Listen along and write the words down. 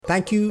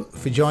Thank you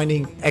for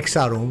joining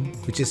XR Room,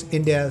 which is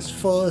India's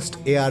first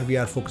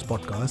AR/VR focused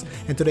podcast.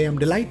 And today I'm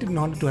delighted and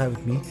honored to have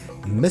with me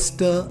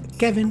Mr.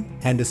 Kevin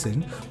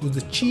Henderson, who's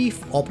the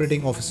Chief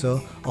Operating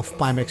Officer of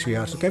Pimax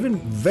VR. So Kevin,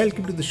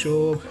 welcome to the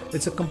show.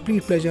 It's a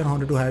complete pleasure and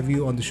honor to have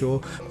you on the show.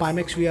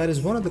 Pimax VR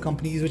is one of the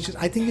companies which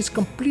I think is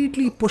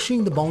completely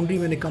pushing the boundary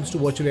when it comes to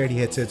virtual reality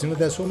headsets.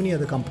 There's so many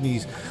other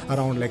companies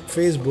around, like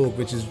Facebook,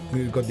 which is,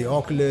 we've got the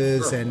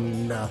Oculus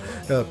and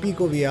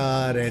Pico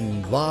VR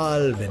and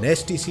Valve and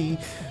HTC.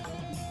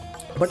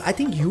 But I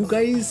think you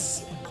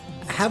guys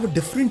have a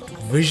different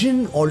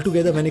vision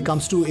altogether when it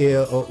comes to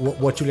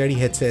virtual reality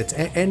headsets,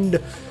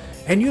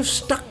 and you've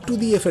stuck to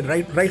the effort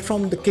right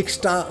from the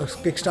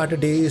Kickstarter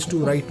days to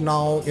right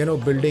now,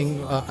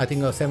 building I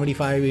think a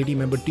 75-80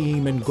 member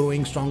team and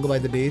growing stronger by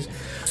the days.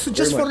 So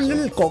just for a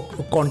little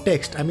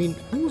context, I mean,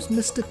 who's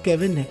Mr.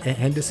 Kevin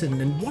Henderson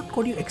and what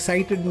got you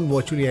excited in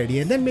virtual reality?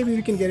 And then maybe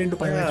we can get into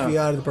Pimax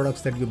VR, the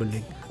products that you're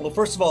building. Well,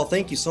 first of all,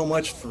 thank you so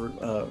much for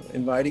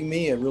inviting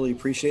me. I really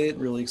appreciate it.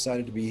 Really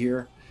excited to be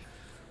here.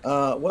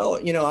 I've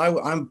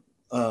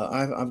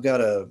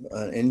got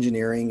an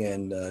engineering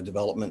and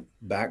development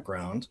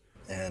background,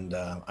 and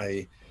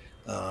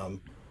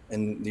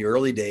in the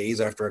early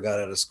days after I got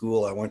out of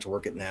school, I went to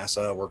work at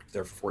NASA. I worked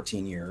there for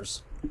 14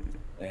 years,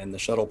 and the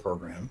shuttle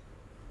program,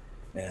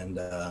 and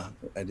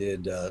I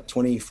did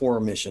 24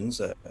 missions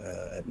at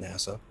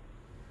NASA,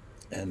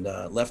 and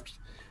left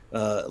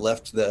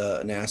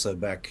the NASA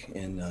back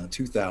in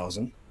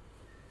 2000,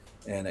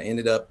 and I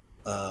ended up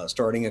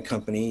starting a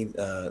company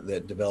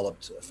that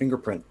developed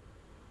fingerprint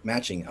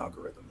matching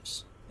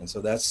algorithms, and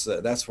so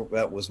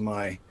that was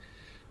my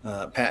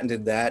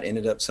patented that.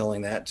 Ended up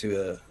selling that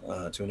to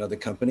another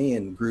company,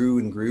 and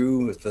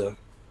grew with the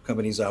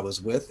companies I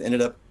was with.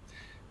 Ended up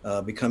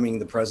becoming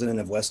the president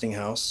of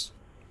Westinghouse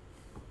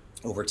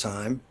over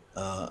time.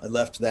 I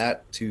left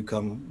that to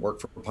come work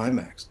for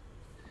Pimax,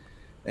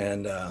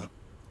 and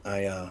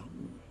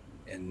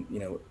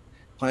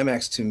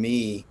Pimax to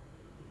me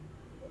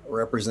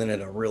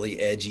represented a really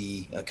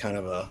edgy kind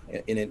of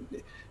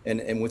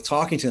and with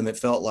talking to them, it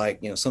felt like,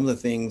 some of the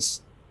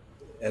things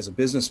as a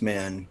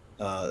businessman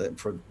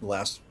for the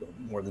last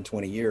more than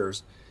 20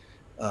 years,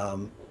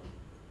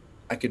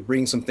 I could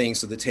bring some things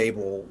to the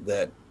table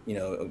that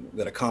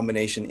a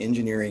combination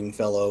engineering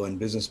fellow and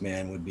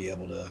businessman would be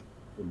able to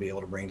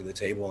bring to the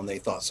table, and they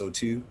thought so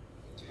too.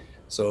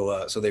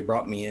 So they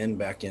brought me in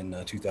back in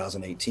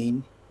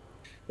 2018.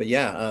 But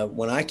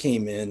when I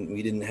came in,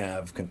 we didn't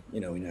have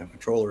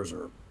controllers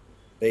or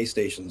base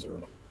stations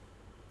or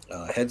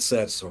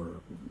headsets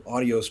or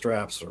audio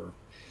straps or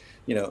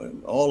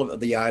all of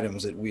the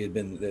items that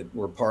that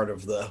were part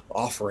of the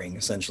offering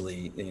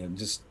essentially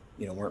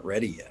weren't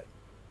ready yet.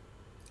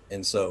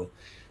 And so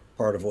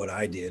part of what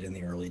I did in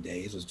the early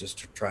days was just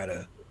to try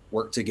to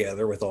work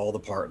together with all the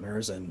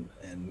partners and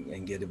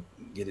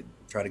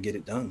try to get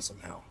it done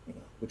somehow,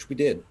 which we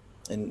did.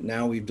 And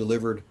now we've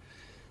delivered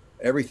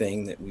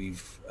everything that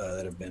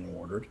that have been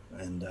ordered,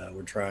 and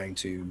we're trying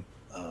to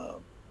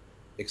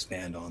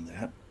expand on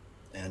that,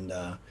 and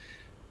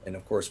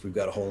of course we've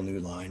got a whole new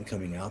line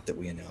coming out that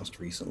we announced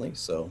recently,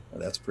 so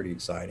that's pretty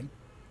exciting.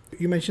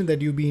 You mentioned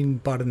that you've been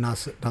part of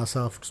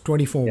NASA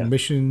 24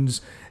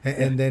 missions,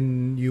 and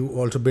then you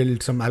also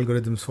built some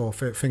algorithms for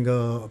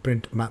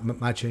fingerprint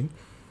matching.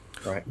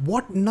 Right.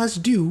 What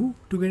nudged you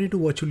to get into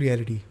virtual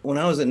reality? When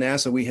I was at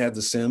NASA, we had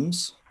the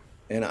sims,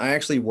 and I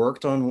actually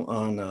worked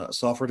on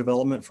software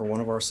development for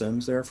one of our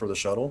sims there for the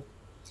shuttle,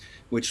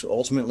 which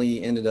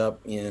ultimately ended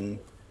up in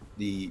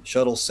the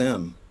shuttle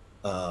sim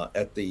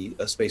at the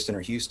Space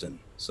Center Houston.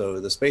 So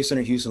the Space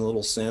Center Houston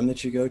little sim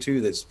that you go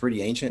to that's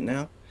pretty ancient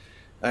now,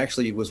 I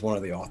actually was one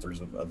of the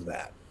authors of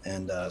that.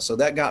 And so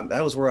that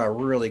was where I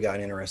really got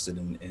interested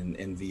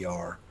in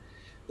VR.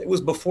 It was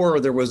before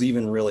there was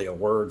even really a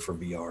word for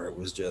VR. It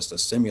was just a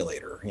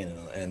simulator,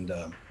 and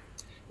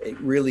it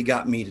really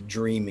got me to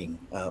dreaming.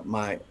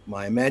 My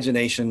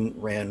imagination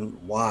ran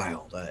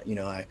wild.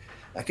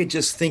 I could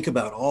just think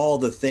about all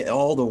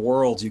the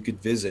worlds you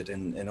could visit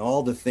and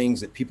all the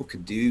things that people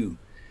could do.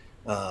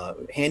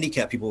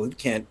 Handicapped people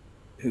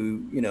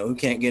who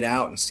can't get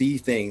out and see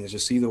things,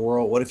 just see the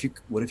world. What if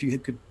you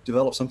could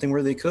develop something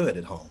where they could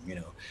at home?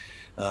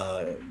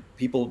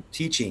 People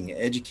teaching,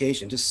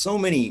 education, just so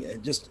many,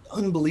 just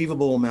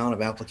unbelievable amount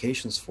of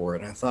applications for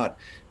it. And I thought,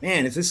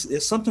 man, if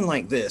something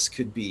like this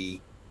could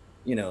be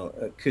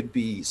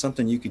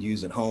something you could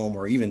use at home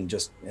or even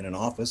just in an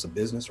office, a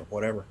business or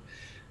whatever.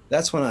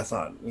 That's when I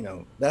thought,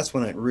 that's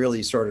when it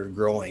really started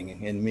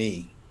growing in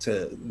me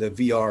to the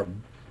VR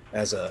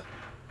as a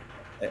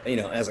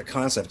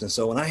concept. And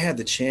so when I had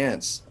the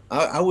chance,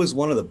 I was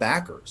one of the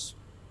backers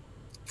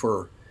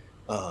for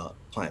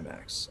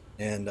Pimax.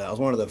 And I was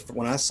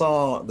when I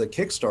saw the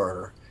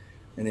Kickstarter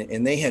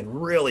and they had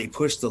really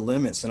pushed the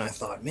limits, and I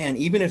thought, man,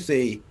 even if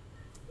they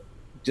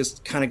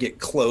just kind of get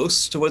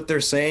close to what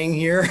they're saying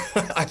here,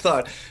 I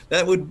thought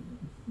that would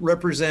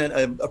represent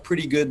a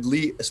pretty good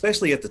lead,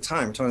 especially at the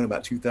time, talking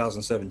about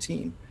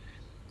 2017.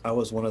 I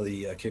was one of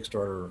the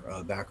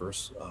Kickstarter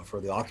backers for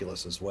the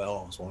Oculus as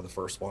well. I was one of the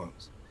first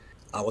ones.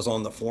 I was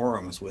on the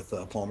forums with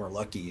Palmer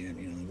Luckey,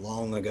 and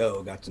long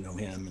ago got to know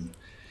him,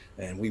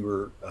 and we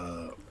were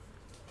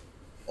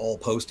all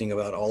posting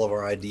about all of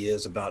our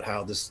ideas about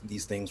how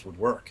these things would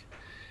work,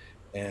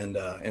 and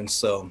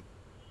so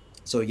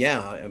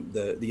yeah,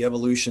 the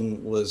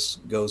evolution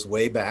goes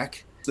way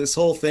back. This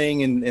whole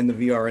thing in the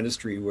VR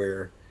industry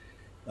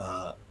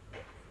uh,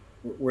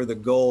 where the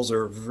goals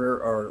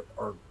are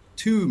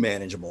too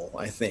manageable.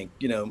 I think,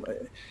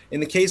 in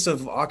the case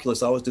of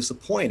Oculus, I was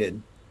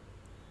disappointed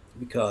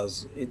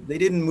because they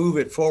didn't move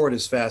it forward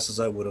as fast as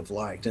I would have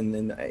liked, and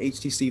then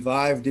HTC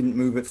Vive didn't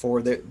move it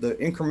forward. The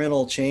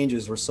incremental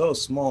changes were so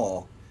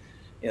small.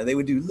 They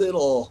would do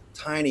little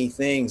tiny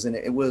things, and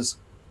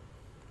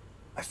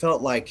I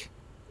felt like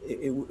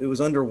it was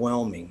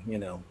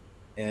underwhelming,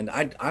 and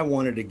I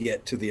wanted to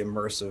get to the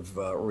immersive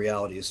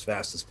reality as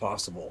fast as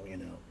possible,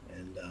 and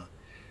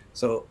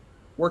so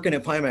working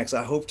at Pimax,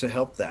 I hope to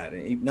help that,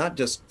 and not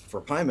just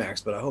for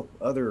Pimax, but I hope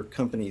other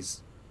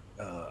companies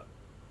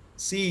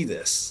see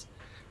this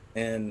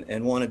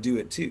and want to do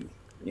it too,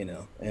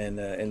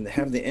 and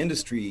have the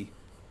industry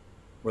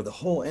where the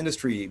whole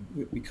industry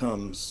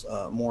becomes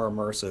more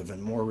immersive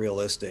and more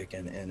realistic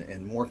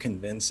and more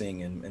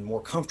convincing and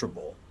more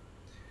comfortable.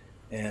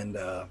 And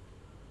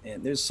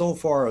there's so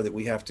far that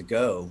we have to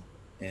go,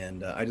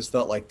 and I just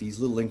felt like these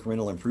little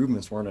incremental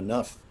improvements weren't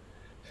enough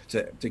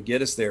to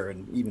get us there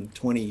in even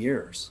 20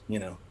 years,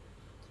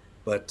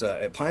 but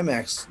at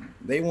Pimax,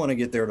 they want to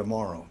get there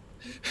tomorrow.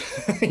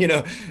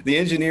 The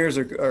engineers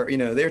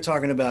are they're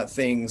talking about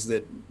things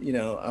that,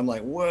 I'm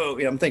like, whoa.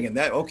 I'm thinking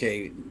that,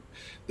 okay,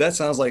 that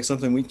sounds like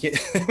something we can't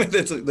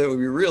that would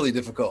be really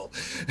difficult.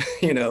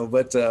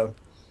 But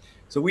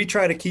so we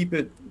try to keep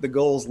the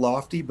goals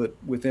lofty, but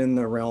within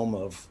the realm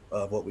of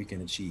what we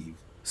can achieve.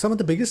 Some of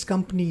the biggest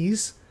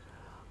companies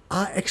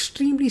are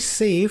extremely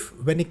safe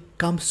when it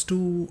comes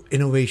to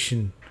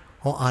innovation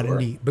or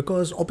R&D, Sure.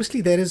 because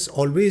obviously there has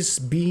always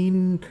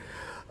been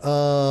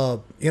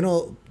you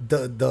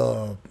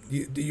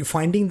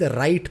finding the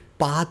right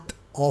path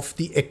of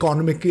the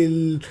economical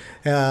and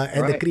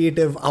the Right.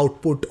 creative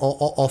output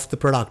of the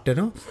product,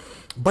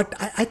 but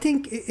I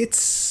think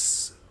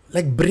it's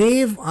like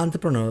brave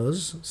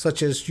entrepreneurs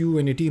such as you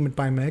and your team at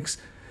Pimax,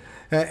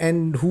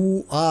 and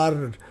who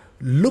are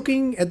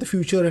looking at the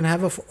future and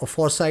have a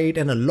foresight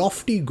and a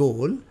lofty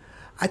goal.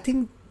 I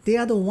think they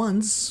are the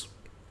ones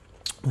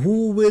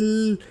who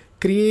will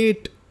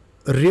create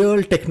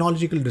real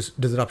technological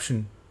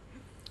disruption.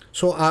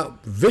 So I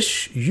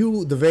wish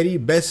you the very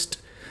best.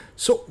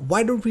 So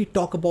why don't we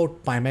talk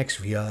about Pimax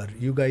VR?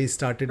 You guys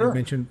started, you Sure.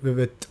 mentioned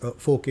with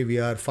 4K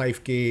VR,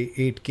 5K,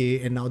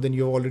 8K, and now then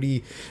you're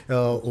already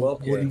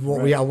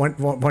 12K, we are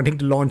wanting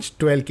to launch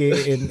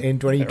 12K in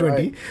 2020.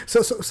 Right.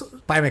 So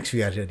Pimax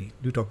VR journey.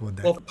 Do talk about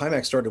that. Well,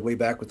 Pimax started way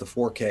back with the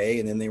 4K,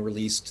 and then they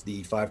released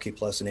the 5K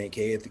Plus and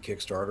 8K at the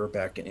Kickstarter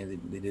back,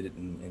 and they did it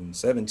in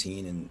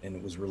 17, and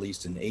it was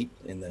released in the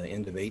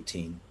end of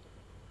 18.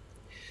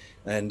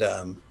 And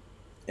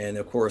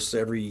of course,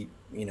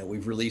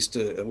 we've released.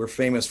 We're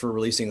famous for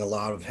releasing a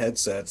lot of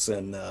headsets,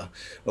 and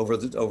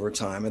over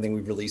time, I think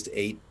we've released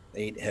eight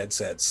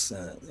headsets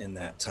in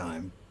that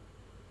time,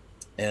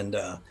 and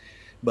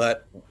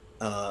but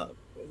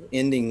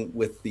ending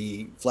with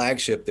the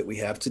flagship that we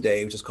have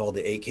today, which is called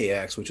the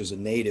 8KX, which is a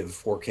native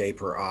 4K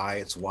per eye.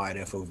 It's wide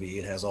FOV.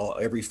 It has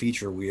every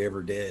feature we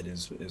ever did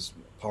is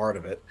part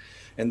of it,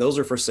 and those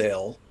are for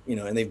sale.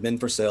 And they've been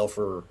for sale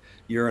for a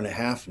year and a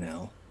half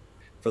now.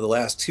 For the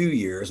last 2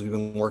 years, we've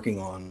been working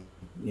on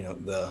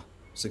the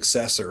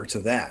successor to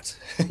that,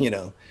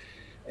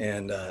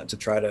 and to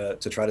try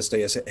to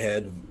stay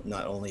ahead of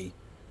not only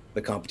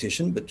the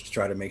competition, but to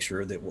try to make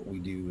sure that what we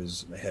do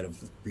is ahead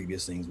of the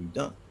previous things we've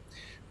done.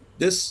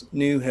 This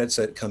new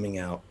headset coming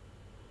out,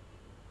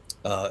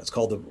 it's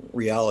called the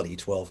Reality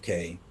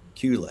 12K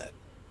QLED,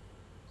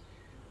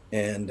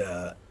 and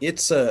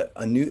it's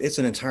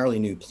an entirely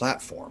new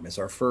platform. It's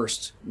our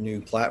first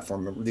new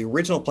platform. The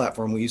original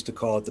platform, we used to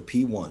call it the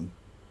P1,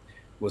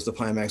 was the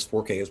Pimax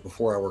 4K. It was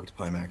before I worked at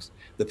Pimax.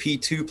 The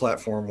P2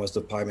 platform was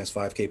the Pimax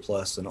 5K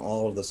Plus and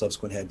all of the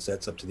subsequent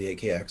headsets up to the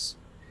 8KX.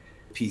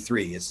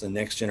 P3, it's the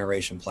next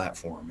generation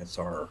platform. It's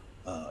a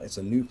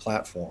new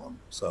platform.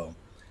 So,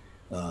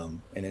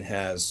 and it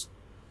has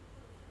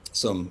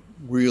some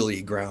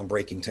really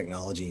groundbreaking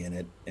technology in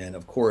it. And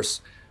of course,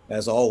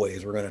 as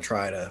always, we're going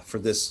to for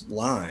this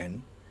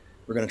line,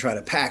 we're going to try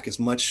to pack as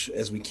much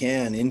as we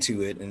can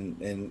into it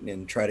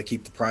and try to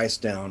keep the price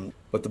down.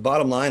 But the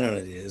bottom line on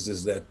it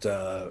is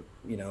that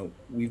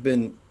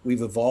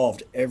we've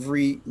evolved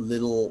every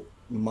little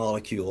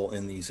molecule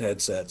in these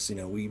headsets.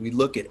 We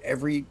look at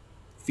every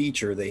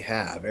feature they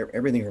have,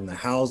 everything from the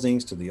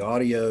housings to the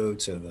audio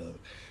to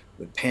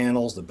the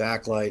panels, the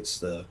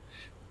backlights,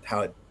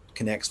 how it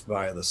connects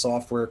via the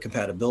software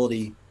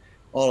compatibility,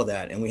 all of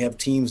that. And we have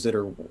teams that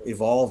are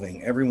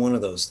evolving every one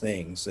of those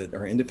things, that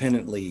are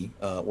independently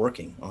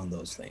working on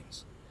those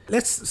things.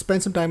 Let's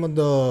spend some time on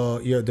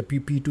the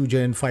PP2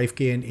 Gen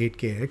 5K and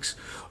 8KX.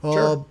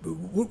 Sure.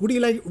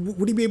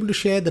 Would you be able to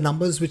share the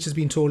numbers which has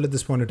been sold at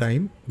this point in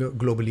time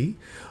globally?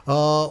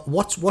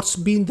 What's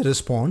been the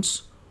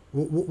response?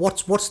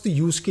 What's the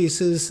use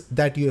cases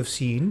that you have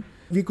seen?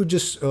 We could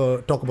just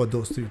talk about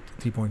those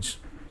three points.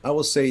 I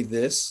will say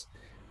this.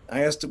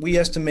 We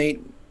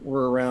estimate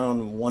we're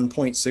around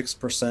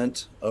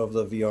 1.6% of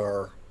the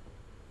VR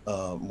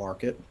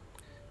market.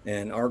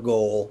 And our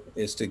goal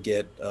is to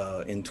get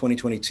in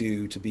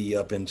 2022 to be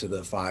up into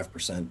the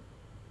 5%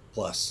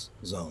 plus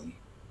zone.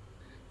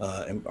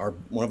 And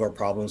one of our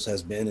problems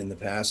has been in the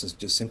past is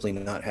just simply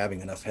not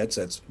having enough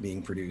headsets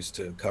being produced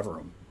to cover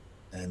them.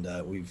 And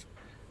we've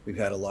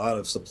had a lot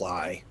of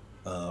supply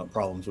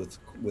problems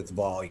with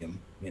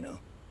volume,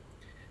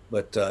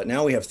 But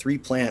now we have 3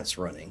 plants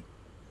running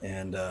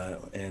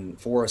and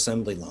 4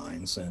 assembly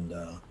lines. And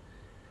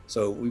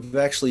so we've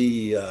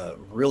actually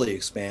really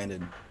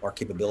expanded our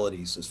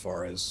capabilities as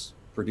far as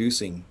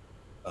producing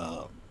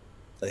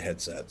the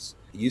headsets.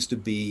 It used to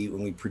be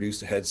when we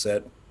produced a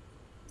headset,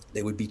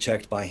 they would be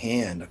checked by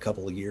hand a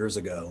couple of years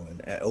ago.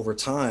 And over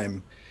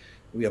time,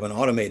 we have an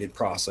automated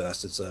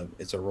process. It's a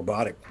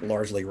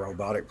largely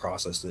robotic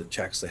process that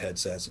checks the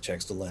headsets, it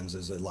checks the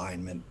lenses,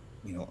 alignment,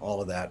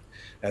 all of that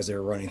as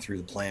they're running through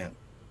the plant.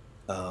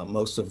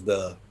 Most of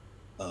the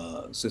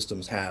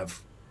systems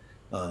have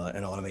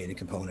an automated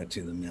component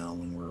to them now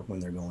when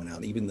they're going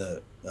out. Even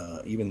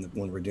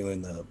when we're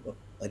doing the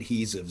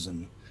adhesives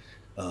and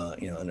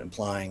and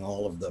applying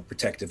all of the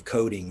protective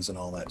coatings and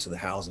all that to the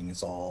housing,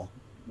 it's all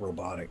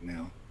robotic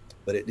now.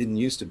 But it didn't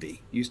used to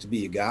be. It used to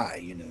be a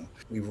guy.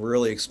 We've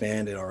really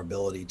expanded our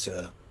ability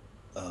to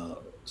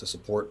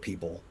support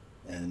people.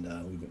 And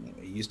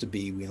it used to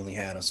be we only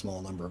had a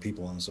small number of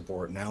people in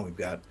support. Now we've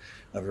got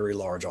a very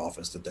large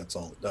office that's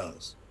all it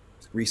does.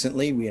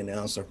 Recently, we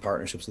announced our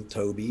partnerships with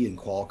Tobii and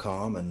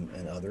Qualcomm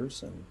and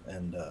others,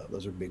 and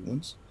those are big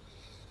ones.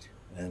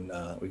 And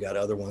we got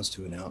other ones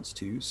to announce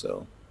too.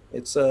 So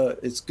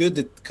it's good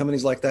that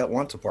companies like that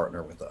want to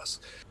partner with us.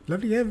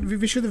 Lovely. Yeah, we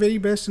wish you the very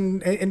best,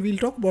 and we'll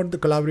talk about the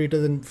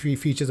collaborators and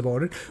features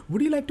about it.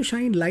 Would you like to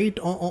shine light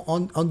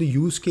on the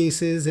use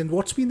cases and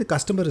what's been the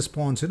customer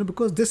response?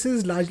 Because this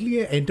is largely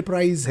an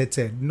enterprise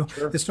headset.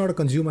 Sure. It's not a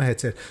consumer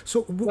headset.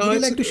 So would you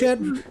like to share?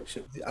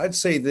 I'd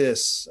say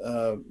this: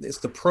 it's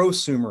the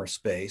prosumer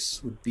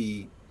space would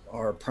be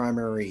our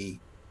primary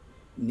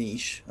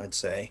niche. I'd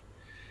say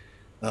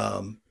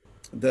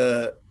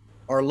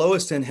our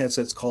lowest end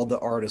headset's called the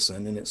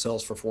Artisan, and it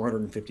sells for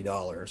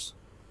 $450.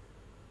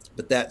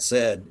 But that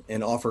said,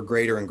 and offer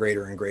greater and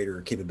greater and greater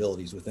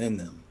capabilities within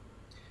them.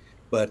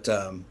 But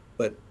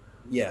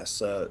yes,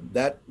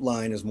 that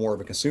line is more of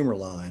a consumer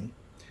line.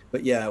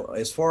 But yeah,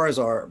 as far as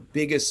our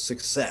biggest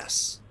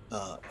success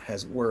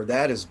where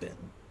that has been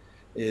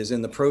is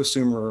in the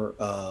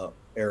prosumer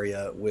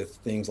area with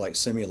things like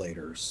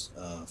simulators,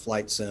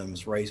 flight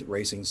sims,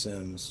 racing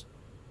sims.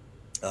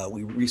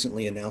 We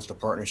recently announced a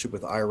partnership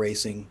with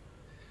iRacing,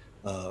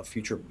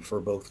 future for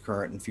both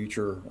current and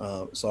future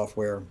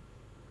software.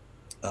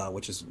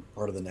 Which is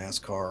part of the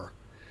NASCAR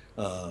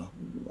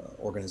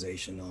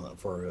organization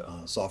for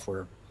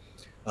software.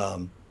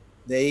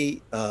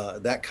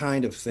 That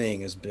kind of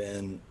thing has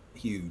been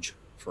huge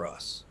for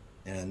us,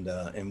 and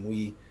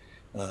we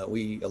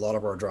a lot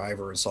of our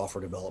driver and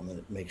software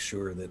development makes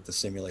sure that the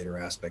simulator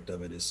aspect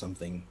of it is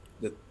something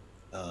that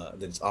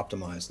that's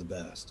optimized the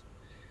best.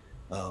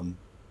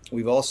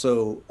 We've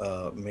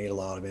also made a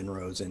lot of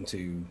inroads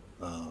into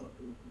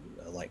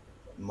like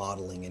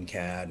modeling in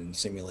CAD and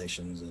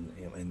simulations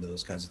and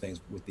those kinds of things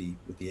with the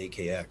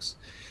AKX.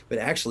 But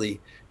actually,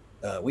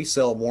 we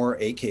sell more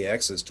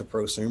AKXs to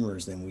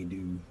prosumers than we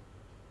do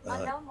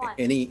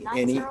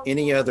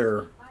any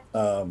other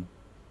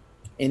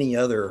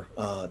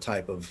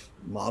type of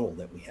model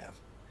that we have.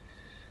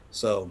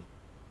 So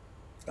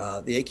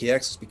the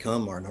AKX has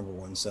become our number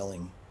one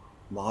selling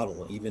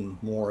model, even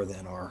more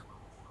than our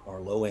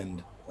low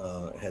end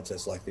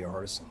headsets like the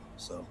Artisan.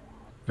 So.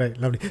 Right,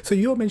 lovely. So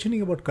you were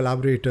mentioning about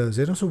collaborators,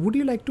 So would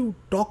you like to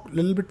talk a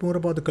little bit more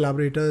about the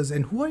collaborators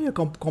and who are your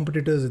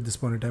competitors at this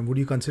point in time? Would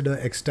you consider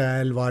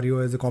Xtal,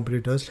 Vario as the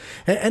competitors?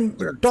 And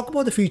sure. Talk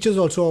about the features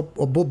also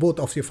of both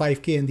of your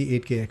 5K and the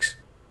 8KX.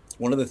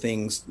 One of the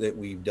things that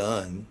we've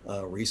done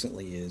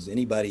recently is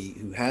anybody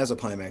who has a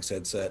Pimax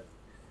headset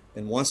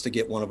and wants to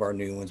get one of our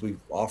new ones, we've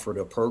offered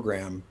a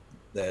program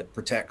that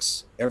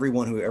protects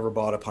everyone who ever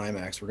bought a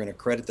Pimax. We're going to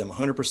credit them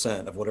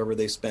 100% of whatever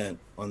they spent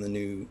on the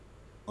new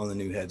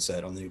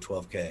headset, on the new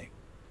 12K.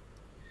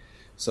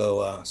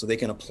 So they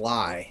can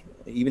apply,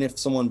 even if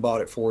someone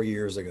bought it 4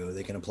 years ago,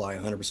 they can apply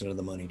 100% of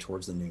the money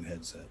towards the new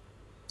headset,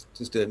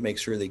 just to make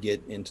sure they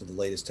get into the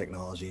latest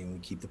technology and we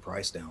keep the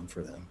price down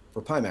for them,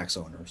 for Pimax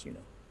owners,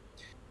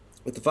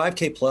 With the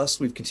 5K Plus,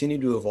 we've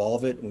continued to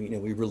evolve it.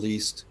 We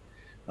released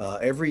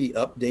every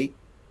update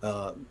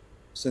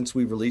since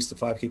we released the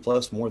 5K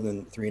Plus more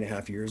than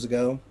 3.5 years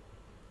ago.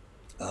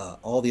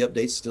 All the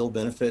updates still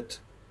benefit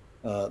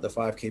the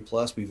 5K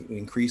Plus. We've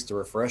increased the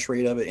refresh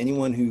rate of it.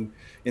 Anyone who,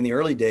 in the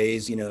early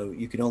days,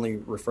 you could only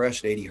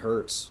refresh at 80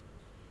 hertz.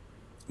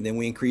 And then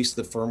we increased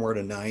the firmware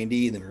to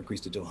 90, then we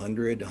increased it to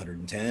 100,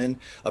 110,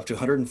 up to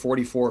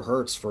 144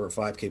 hertz for a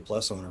 5K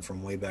Plus owner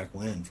from way back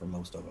when, for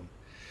most of them.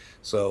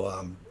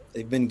 So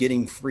they've been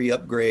getting free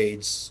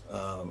upgrades,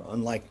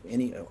 unlike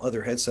any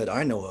other headset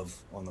I know of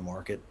on the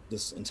market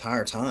this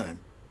entire time.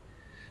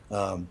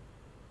 Um,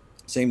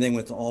 Same thing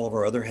with all of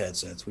our other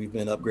headsets. We've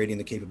been upgrading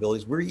the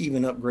capabilities. We're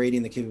even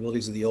upgrading the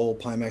capabilities of the old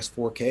Pimax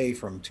 4K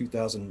from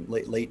 2000,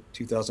 late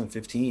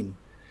 2015.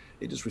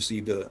 It just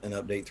received an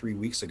update 3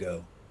 weeks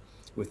ago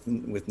with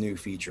new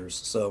features.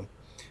 So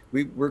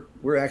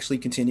we're actually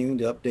continuing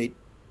to update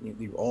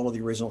all of the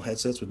original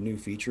headsets with new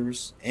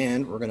features,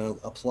 and we're going to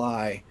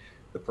apply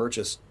the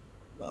purchase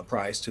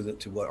price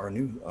to what our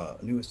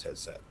newest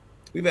headset.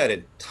 We've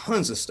added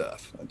tons of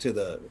stuff to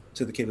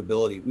the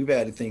capability. We've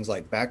added things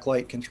like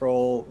backlight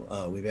control.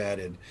 We've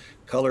added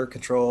color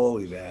control.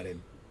 We've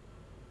added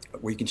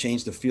where you can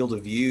change the field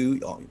of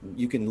view.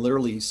 You can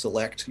literally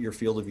select your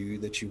field of view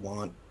that you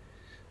want.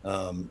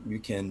 You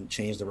can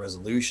change the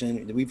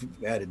resolution. We've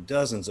added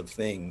dozens of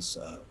things.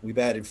 We've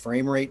added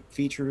frame rate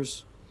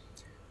features,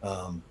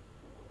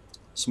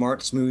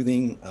 smart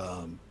smoothing,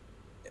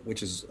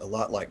 which is a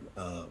lot like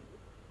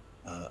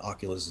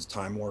Oculus's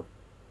Time Warp.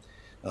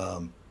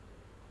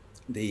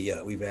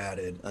 We've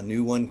added a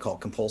new one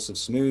called Compulsive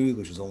Smooth,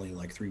 which was only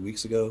like 3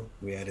 weeks ago.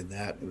 We added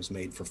that. It was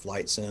made for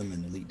Flight Sim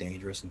and Elite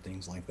Dangerous and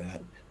things like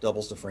that.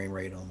 Doubles the frame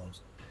rate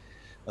almost.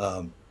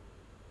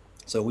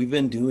 So we've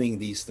been doing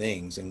these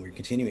things, and we're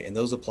continuing, and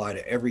those apply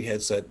to every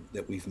headset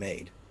that we've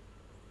made.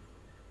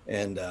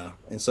 And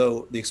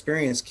so the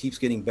experience keeps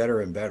getting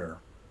better and better.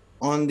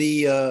 On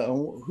the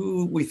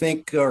who we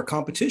think are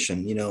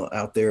competition,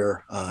 out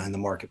there in the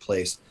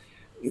marketplace,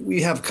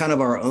 we have kind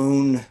of our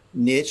own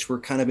niche.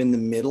 We're kind of in the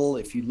middle.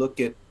 If you look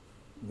at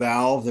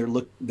Valve,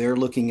 they're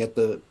looking at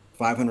the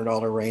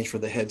 $500 range for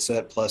the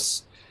headset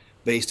plus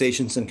base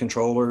stations and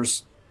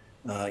controllers.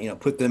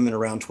 Put them in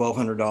around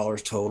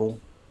 $1,200 total.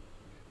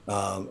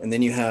 And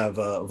then you have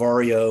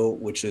Vario,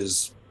 which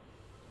is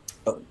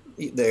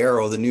the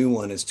Aero. The new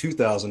one is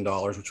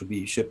 $2,000, which will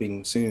be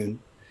shipping soon.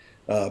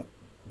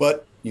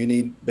 But you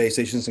need base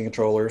stations and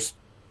controllers,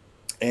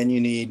 and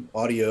you need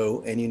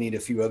audio, and you need a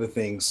few other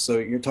things. So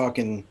you're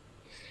talking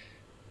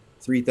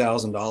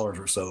 $3,000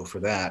 or so for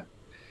that.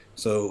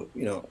 So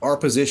our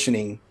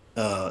positioning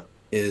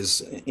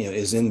is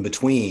in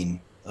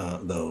between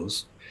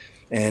those,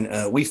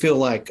 and we feel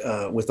like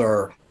with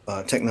our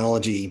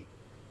technology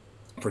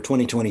for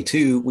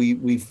 2022,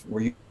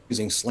 we're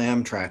using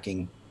SLAM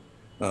tracking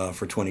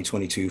for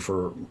 2022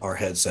 for our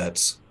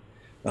headsets,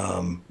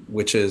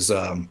 which is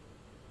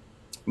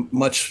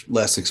much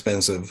less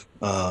expensive.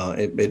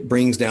 It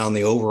brings down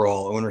the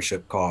overall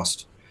ownership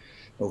cost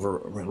over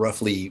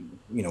roughly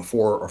 $400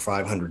 or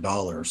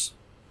 $500.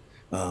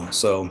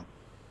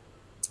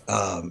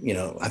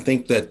 I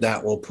think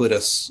that will put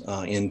us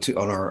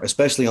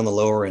especially on the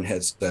lower end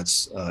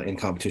headsets in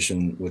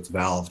competition with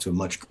Valve to a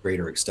much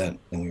greater extent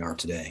than we are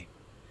today.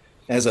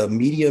 As a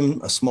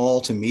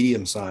small to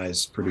medium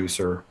sized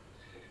producer,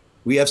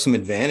 we have some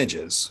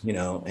advantages,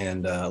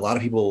 and a lot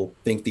of people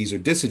think these are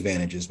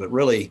disadvantages, but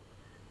really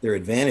they're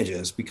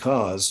advantages,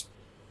 because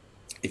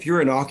if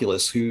you're an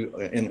Oculus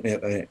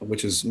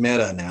which is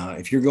Meta now,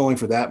 if you're going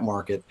for that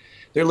market,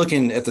 they're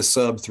looking at the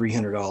sub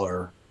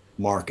 $300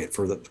 market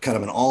for the kind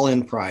of an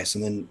all-in price,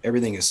 and then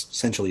everything is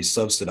essentially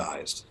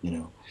subsidized,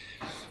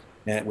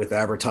 and with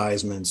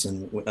advertisements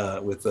and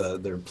with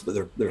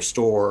their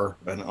store,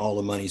 and all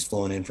the money's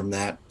flowing in from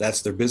that.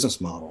 That's their business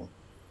model.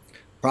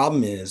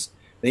 Problem is,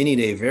 they need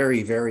a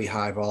very, very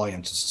high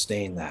volume to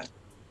sustain that.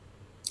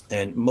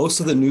 And most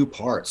of the new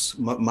parts,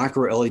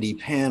 micro LED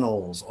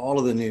panels, all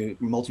of the new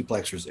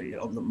multiplexers,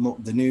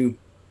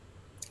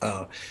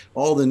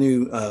 all the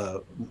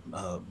new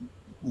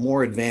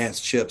more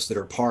advanced chips that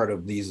are part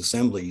of these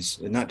assemblies,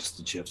 and not just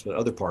the chips, but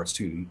other parts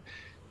too,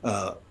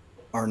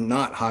 are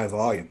not high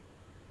volume.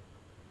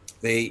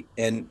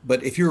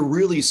 But if you're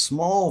really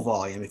small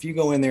volume, if you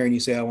go in there and you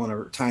say, I want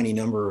a tiny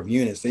number of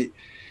units, they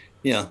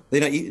don't,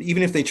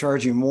 even if they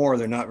charge you more,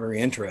 they're not very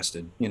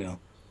interested,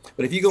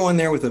 But if you go in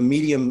there with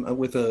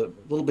with a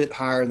little bit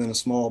higher than a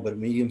small, but a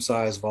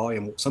medium-sized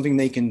volume, something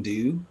they can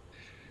do,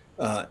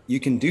 you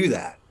can do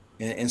that.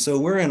 And so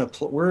we're in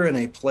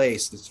a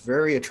place that's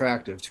very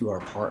attractive to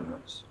our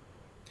partners.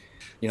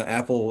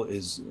 Apple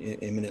is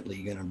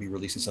imminently going to be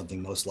releasing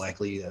something, most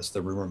likely. That's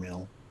the rumor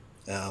mill.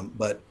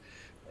 But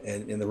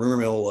the rumor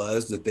mill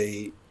was that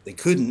they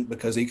couldn't,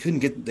 because they couldn't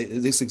get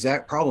this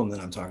exact problem that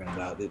I'm talking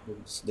about.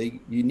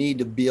 You need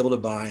to be able to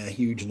buy a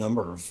huge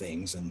number of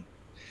things, and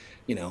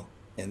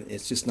and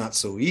it's just not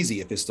so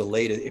easy if it's the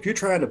latest. If you're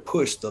trying to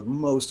push the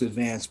most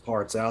advanced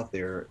parts out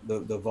there,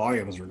 the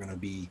volumes are going to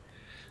be,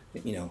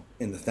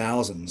 in the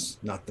thousands,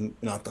 not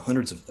the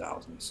hundreds of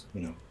thousands.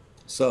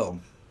 So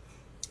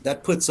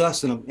that puts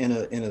us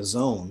in a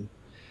zone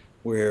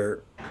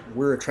where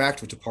we're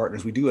attractive to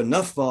partners. We do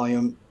enough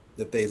volume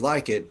that they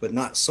like it, but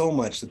not so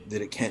much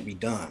that it can't be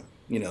done.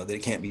 That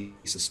it can't be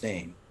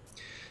sustained.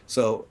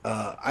 So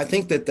I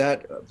think that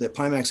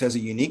Pimax has a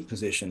unique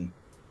position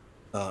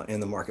in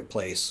the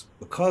marketplace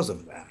because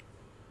of that.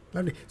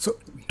 Lovely. So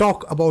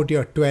talk about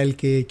your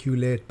 12K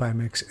QLED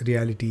Pimax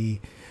Reality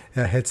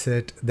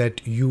headset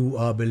that you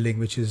are building,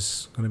 which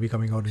is going to be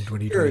coming out in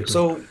 2022. Sure.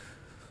 So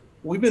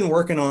we've been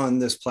working on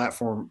this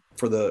platform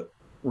for the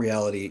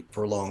reality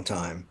for a long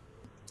time.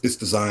 It's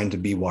designed to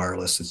be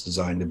wireless. It's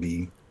designed to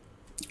be,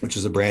 which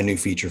is a brand new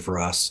feature for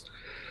us.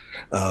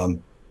 It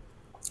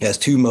has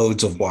two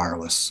modes of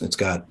wireless. It's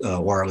got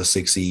wireless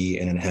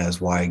 6E and it has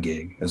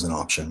WiGig as an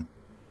option.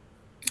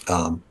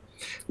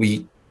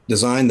 We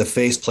designed the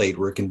faceplate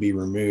where it can be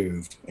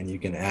removed and you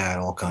can add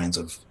all kinds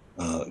of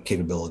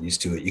capabilities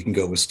to it. You can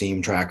go with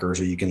Steam trackers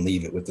or you can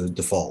leave it with the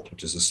default,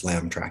 which is a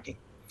SLAM tracking.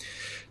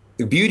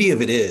 The beauty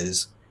of it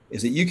is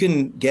that you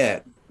can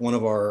get one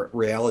of our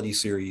Reality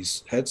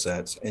Series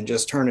headsets and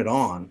just turn it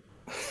on.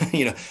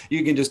 You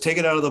can just take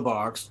it out of the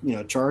box,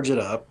 charge it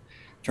up,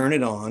 turn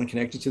it on,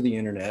 connect it to the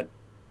internet.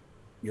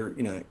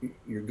 And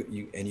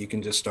you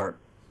can just start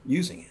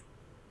using it.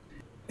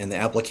 And the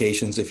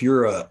applications, if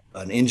you're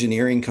an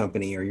engineering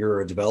company or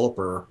you're a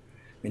developer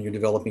and you're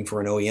developing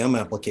for an OEM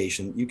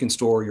application, you can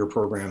store your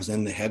programs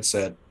in the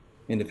headset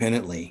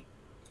independently.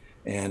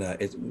 And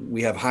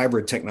we have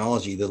hybrid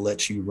technology that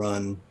lets you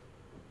run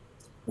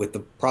with the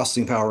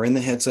processing power in the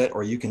headset,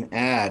 or you can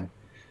add,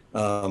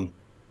 add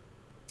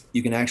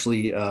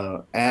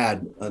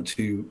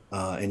to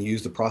and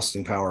use the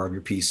processing power of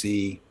your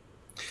PC.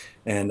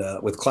 And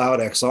with Cloud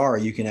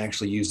XR, you can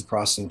actually use the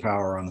processing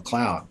power on the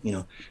cloud.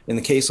 In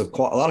the case of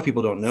a lot of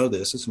people don't know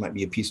this. This might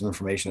be a piece of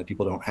information that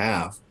people don't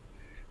have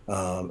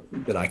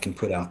that I can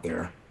put out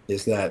there.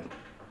 Is that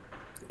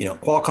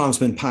Qualcomm's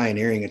been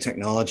pioneering a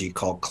technology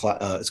called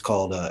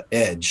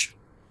Edge,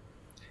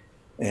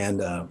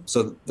 and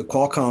so the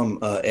Qualcomm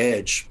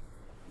Edge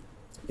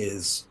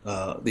is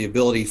the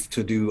ability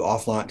to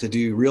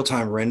do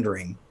real-time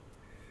rendering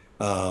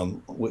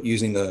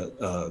using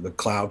the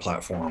cloud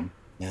platform.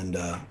 And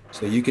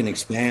so you can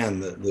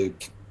expand the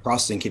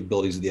processing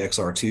capabilities of the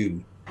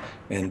XR2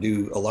 and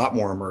do a lot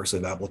more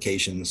immersive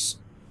applications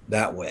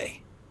that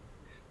way.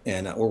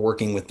 And we're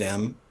working with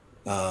them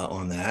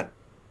on that.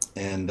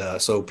 And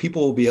so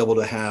people will be able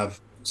to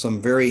have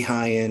some very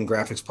high-end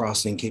graphics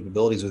processing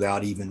capabilities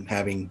without even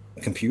having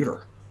a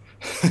computer,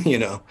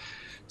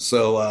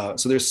 So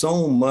there's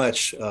so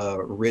much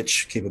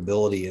rich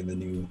capability in the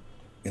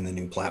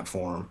new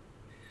platform.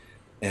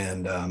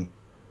 And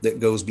that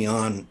goes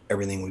beyond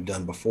everything we've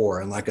done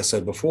before. And like I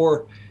said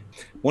before,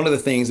 one of the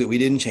things that we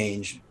didn't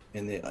change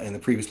in the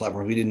previous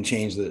platform, we didn't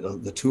change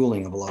the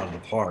tooling of a lot of the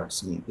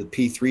parts. And the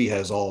P3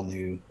 has all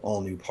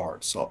new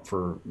parts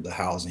for the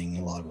housing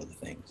and a lot of other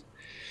things.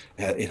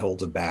 It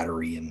holds a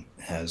battery and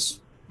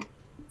has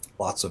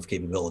lots of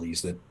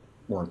capabilities that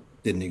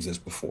didn't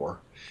exist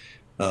before.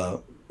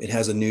 It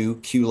has a new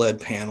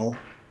QLED panel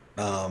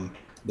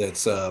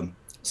that's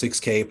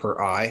 6K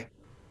per eye.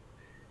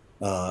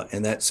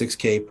 And that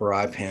 6K per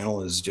eye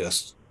panel is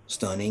just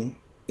stunning.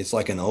 It's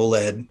like an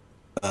OLED.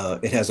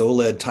 It has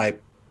OLED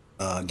type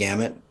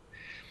gamut,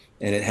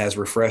 and it has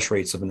refresh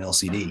rates of an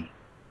LCD.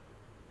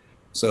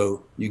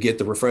 So you get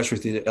the refresh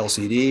rate of the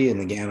LCD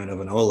and the gamut of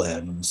an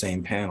OLED on the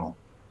same panel.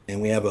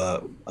 And we have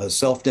a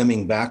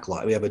self-dimming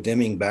backlight. We have a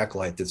dimming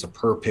backlight that's a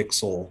per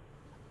pixel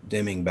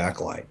dimming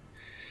backlight,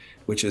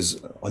 which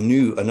is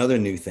another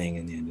new thing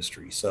in the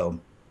industry. So,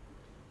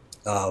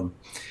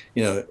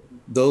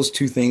 those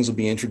two things will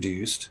be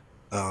introduced,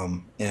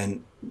 and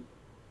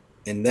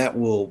that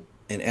will,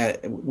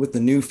 with the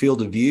new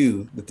field of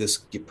view that this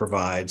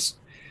provides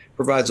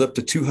up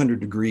to 200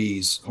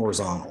 degrees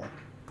horizontal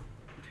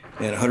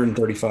and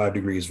 135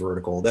 degrees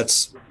vertical.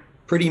 That's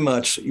pretty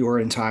much your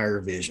entire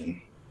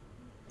vision,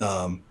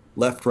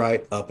 left,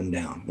 right, up, and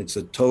down. It's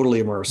a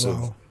totally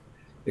immersive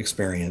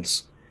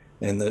experience.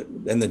 And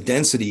the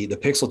density, the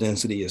pixel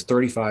density is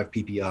 35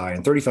 ppi,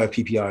 and 35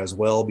 ppi is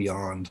well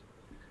beyond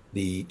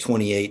the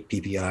 28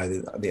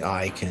 ppi that the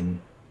eye can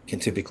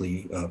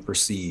typically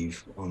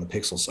perceive on the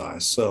pixel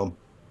size. So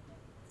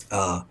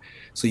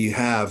you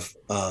have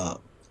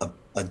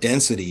a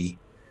density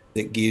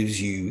that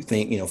gives you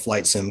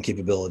flight sim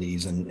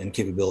capabilities and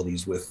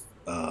capabilities with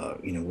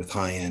with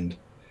high-end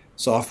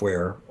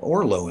software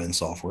or low-end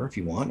software if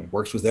you want. It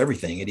works with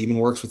everything. It even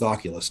works with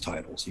Oculus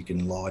titles. You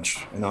can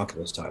launch an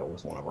Oculus title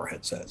with one of our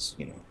headsets,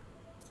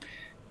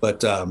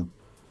 But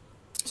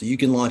so you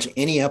can launch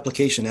any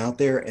application out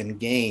there and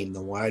gain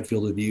the wide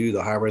field of view,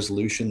 the high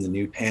resolution, the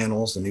new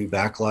panels, the new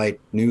backlight,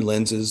 new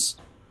lenses.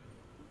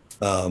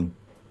 And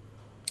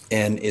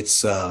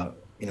it's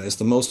it's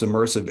the most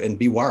immersive, and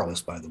be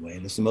wireless, by the way.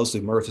 And it's the most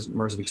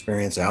immersive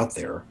experience out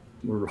there.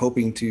 We're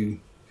hoping to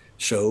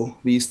show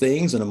these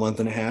things in a month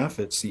and a half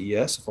at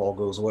CES if all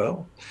goes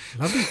well.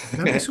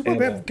 That'd be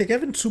super.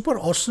 Kevin, super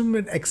awesome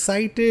and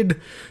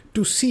excited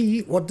to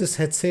see what this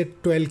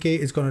headset 12K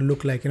is going to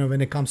look like,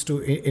 when it comes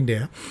to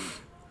India.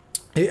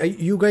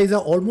 You guys are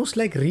almost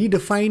like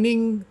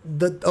redefining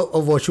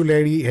a virtual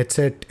reality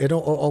headset,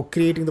 or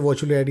creating the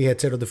virtual reality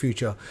headset of the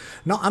future.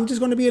 Now, I'm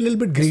just going to be a little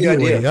bit greedy over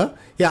here.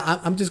 Yeah,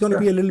 I'm just going to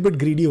be a little bit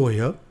greedy over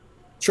here.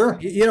 Sure.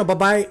 But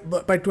by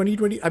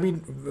 2020,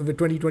 with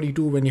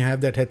 2022, when you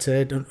have that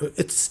headset,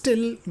 it's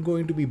still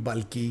going to be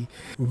bulky.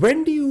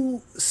 When do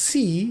you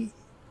see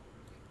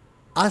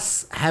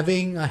us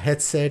having a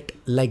headset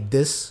like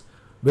this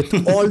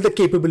with all the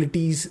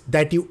capabilities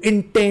that you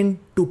intend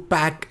to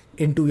pack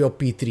into your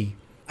P3?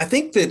 I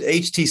think that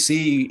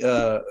HTC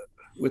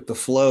with the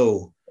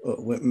Flow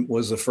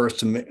was the first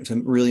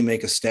to really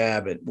make a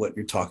stab at what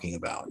you're talking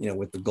about.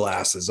 With the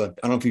glasses. I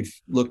don't know if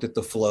you've looked at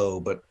the Flow,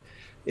 but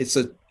it's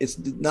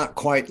not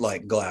quite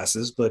like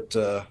glasses, but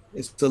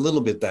it's a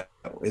little bit that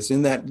it's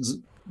in that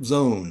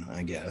zone,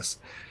 I guess,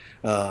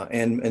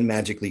 and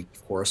magically,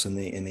 of course, in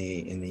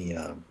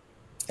the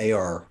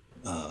AR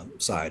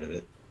side of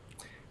it.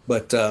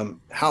 But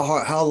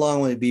how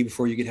long would it be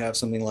before you could have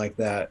something like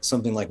that,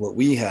 something like what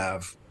we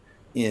have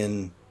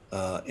in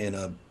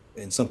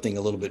something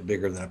a little bit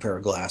bigger than a pair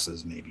of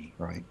glasses, maybe,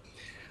 right?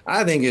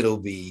 I think it'll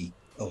be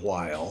a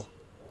while.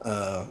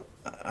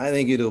 I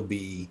think it'll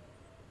be.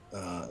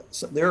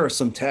 So there are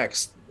some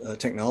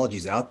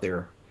technologies out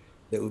there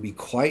that would be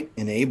quite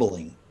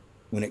enabling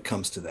when it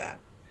comes to that.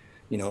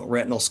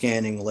 Retinal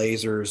scanning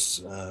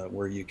lasers,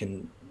 where you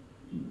can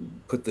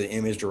put the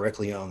image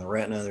directly on the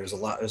retina. There's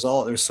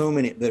so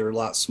many that are a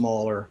lot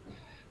smaller,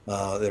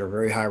 that are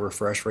very high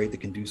refresh rate that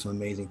can do some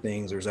amazing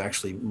things. There's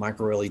actually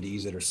micro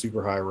LEDs that are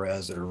super high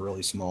res that are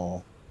really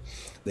small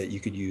that you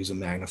could use a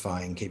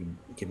magnifying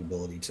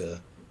capability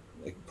to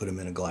put them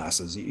in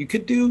glasses.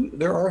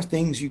 There are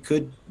things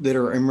that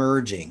are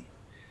emerging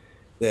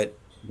that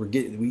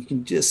we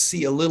can just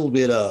see a little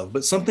bit of,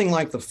 but something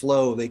like the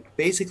Flow, they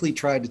basically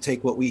tried to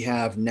take what we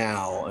have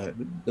now,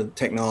 the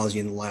technology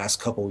in the last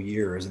couple of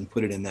years, and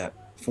put it in that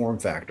form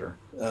factor.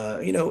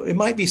 It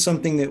might be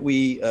something that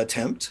we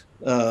attempt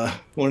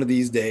one of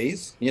these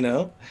days. You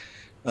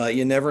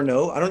never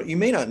know. You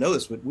may not know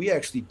this, but we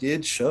actually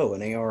did show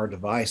an AR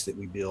device that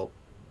we built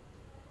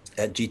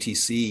at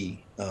GTC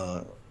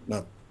a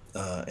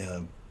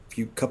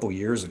couple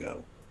years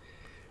ago,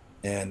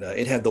 and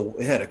it had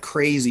a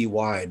crazy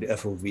wide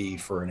FOV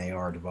for an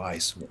AR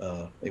device.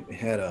 It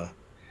had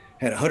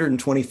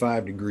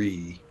 125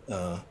 degree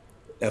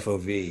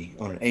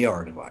FOV on an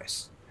AR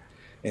device,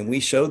 and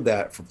we showed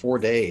that for 4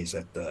 days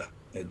at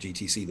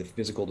GTC, the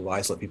physical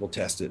device, let people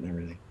test it and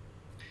everything.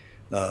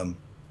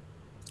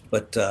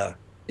 But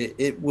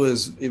it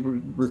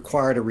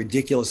required a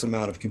ridiculous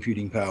amount of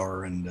computing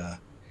power, and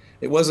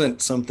it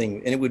wasn't something,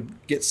 and it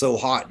would get so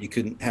hot you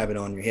couldn't have it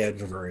on your head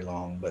for very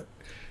long. But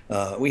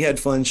we had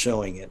fun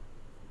showing it,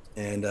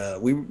 and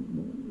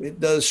it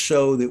does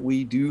show that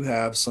we do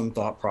have some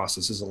thought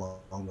processes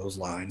along those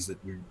lines that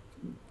we're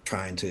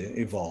trying to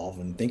evolve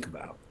and think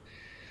about.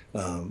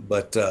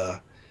 But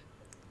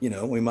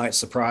we might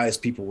surprise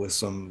people with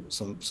some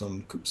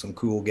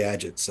cool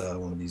gadgets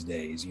one of these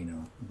days.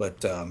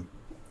 But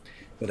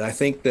I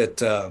think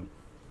that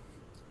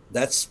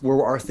that's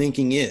where our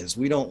thinking is.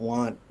 We don't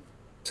want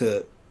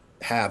to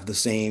have the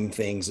same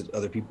things that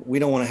other people. We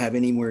don't want to have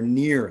anywhere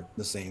near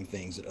the same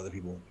things that other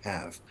people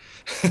have.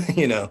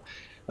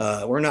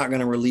 We're not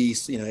going to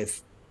release.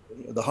 If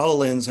the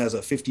HoloLens has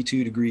a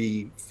 52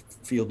 degree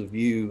field of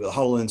view, the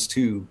HoloLens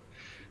 2,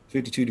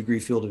 52 degree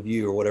field of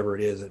view, or whatever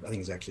it is, I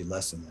think it's actually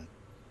less than that.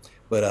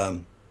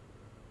 But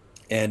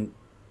and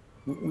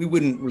we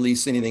wouldn't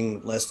release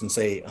anything less than,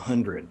 say,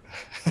 100.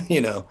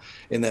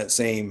 In that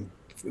same.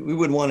 We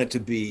would want it to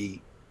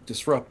be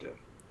disruptive.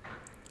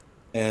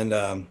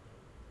 And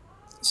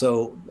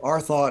so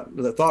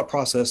the thought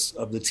process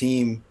of the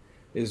team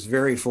is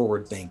very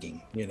forward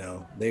thinking.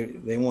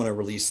 They want to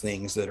release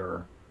things that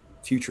are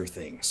future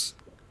things,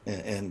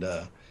 and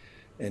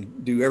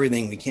do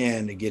everything we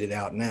can to get it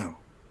out now.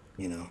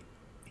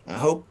 I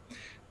hope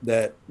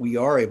that we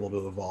are able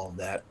to evolve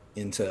that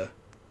into,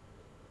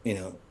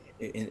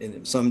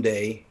 in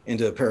someday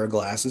into a pair of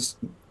glasses.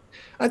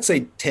 I'd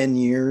say 10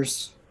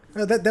 years.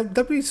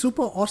 That'd be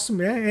super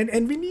awesome, yeah.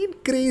 And we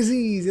need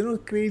crazies,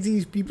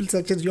 crazies, people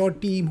such as your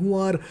team who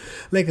are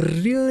like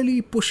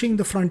really pushing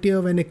the frontier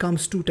when it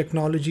comes to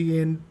technology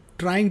and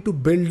trying to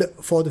build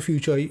for the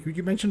future.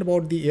 You mentioned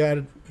about the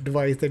AR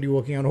device that you're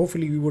working on.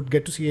 Hopefully we would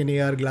get to see an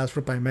AR glass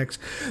for Pimax.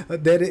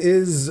 There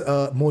is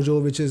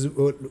Mojo, which is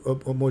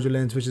Mojo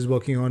Lens, which is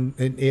working on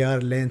an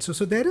AR lens.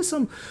 So there is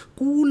some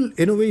cool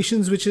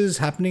innovations which is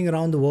happening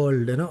around the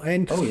world,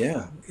 and oh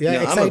yeah,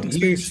 I'm a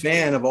huge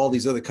fan of all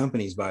these other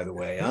companies, by the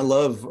way. I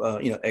love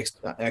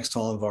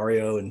Xtal and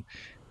Vario and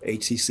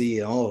HTC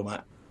and all of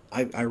them.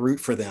 I root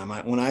for them.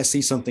 When I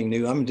see something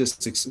new, I'm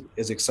just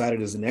as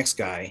excited as the next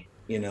guy.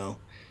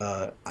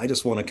 I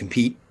just want to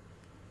compete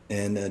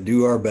and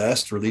do our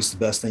best, release the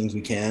best things we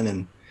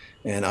can,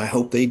 and I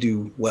hope they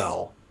do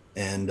well.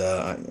 And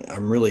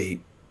I'm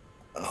really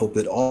hope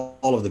that all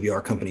of the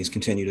VR companies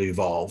continue to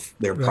evolve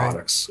their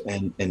products,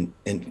 and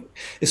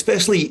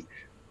especially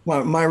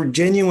my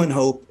genuine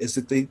hope is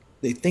that they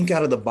think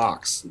out of the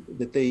box,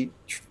 that they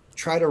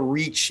try to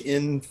reach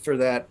in for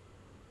that,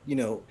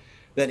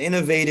 that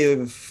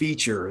innovative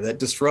feature, that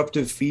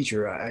disruptive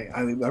feature.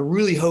 I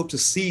really hope to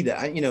see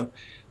that.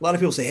 A lot of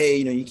people say, hey,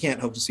 you can't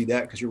hope to see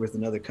that because you're with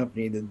another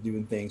company that's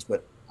doing things,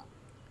 but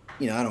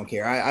I don't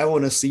care. I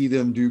want to see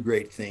them do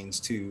great things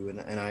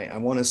too. And I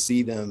want to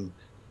see them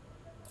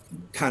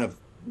kind of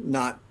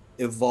not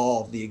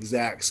evolve the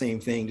exact same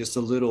thing, just a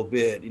little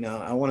bit.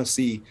 I want to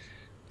see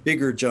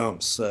bigger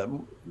jumps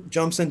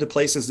into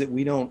places that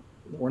we don't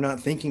not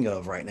thinking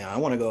of right now. I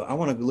want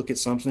to look at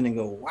something and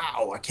go,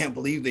 wow, I can't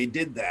believe they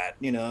did that,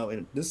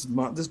 and this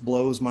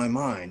blows my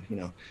mind,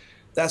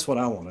 that's what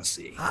I want to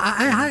see.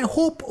 I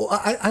hope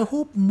I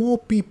hope more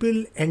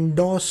people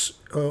endorse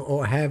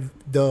or have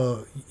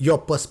the your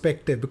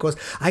perspective, because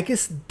I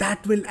guess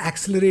that will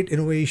accelerate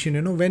innovation.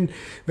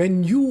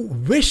 When you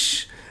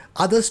wish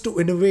others to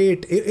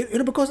innovate,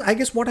 because I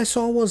guess what I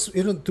saw was,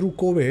 through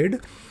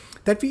COVID,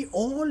 that we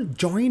all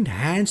joined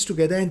hands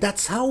together, and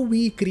that's how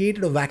we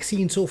created a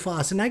vaccine so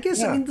fast. And I guess,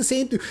 I Yeah. mean, the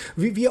same thing,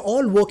 we are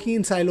all working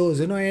in silos,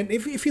 and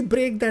if you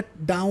break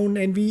that down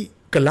and we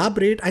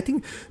collaborate, I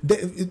think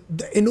the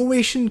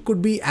innovation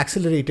could be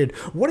accelerated.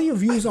 What are your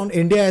views on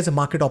India as a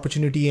market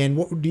opportunity,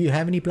 and do you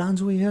have any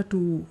plans over here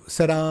to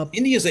set up?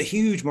 India is a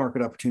huge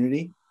market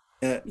opportunity,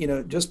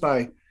 just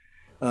by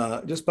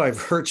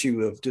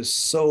virtue of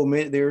just so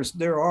many.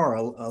 There are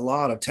a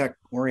lot of tech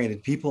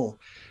oriented people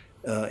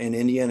in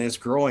India, and it's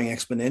growing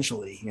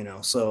exponentially.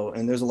 So,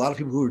 and there's a lot of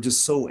people who are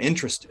just so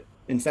interested.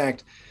 In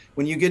fact,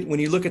 when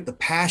you look at the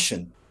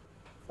passion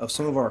of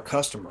some of our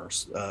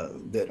customers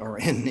that are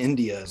in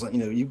India, it's like,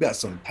 you've got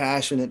some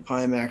passionate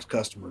Pimax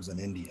customers in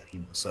India.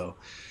 So.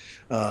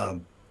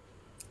 And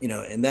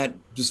that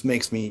just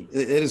makes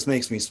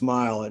me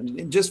smile,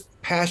 and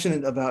just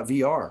passionate about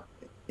VR,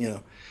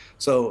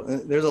 So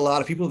there's a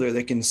lot of people there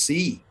that can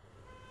see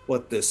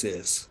what this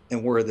is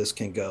and where this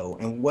can go,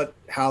 and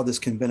how this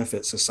can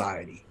benefit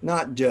society,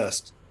 not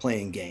just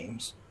playing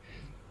games.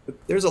 But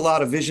there's a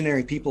lot of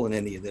visionary people in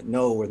India that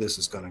know where this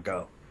is going to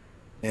go.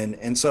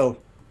 And so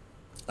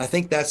I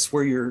think that's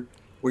where your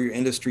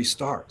industry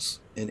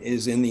starts, and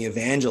is in the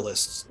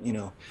evangelists,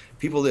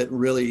 people that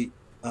really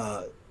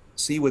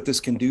see what this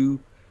can do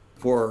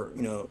for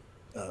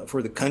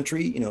for the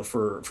country,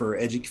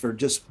 for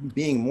just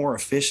being more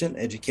efficient,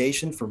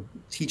 education, for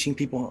teaching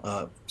people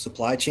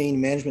supply chain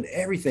management,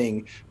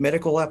 everything,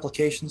 medical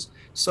applications,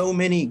 so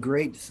many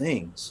great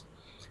things.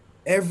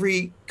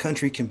 Every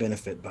country can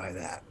benefit by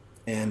that,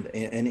 and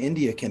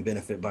India can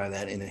benefit by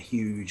that in a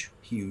huge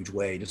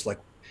way, just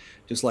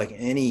like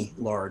any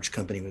large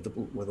company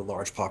with a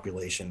large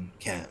population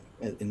can.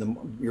 And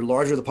your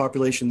larger the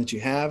population that you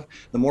have,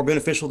 the more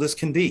beneficial this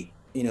can be.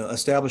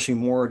 Establishing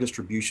more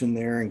distribution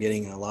there and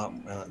getting a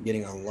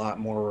lot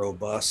more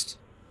robust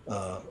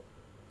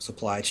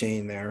supply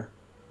chain there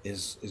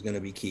is going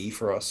to be key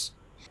for us.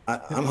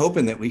 I'm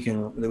hoping that we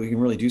can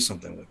really do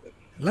something with it.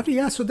 Lovely,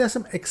 yeah. So there's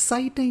some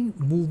exciting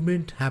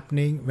movement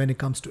happening when it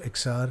comes to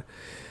XR.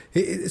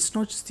 It's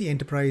not just the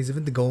enterprise,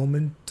 even the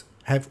government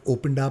have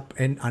opened up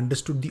and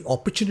understood the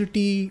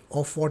opportunity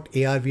of what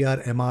AR,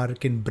 VR, MR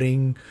can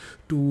bring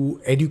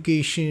to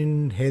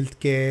education,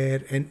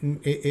 healthcare, and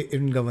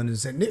in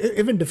governance, and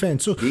even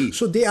defense.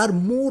 So they are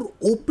more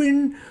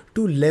open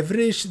to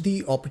leverage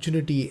the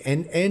opportunity,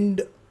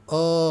 and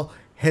a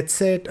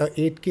headset, a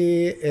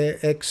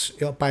 8K X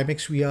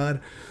Pimax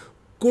VR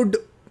could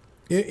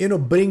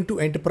bring to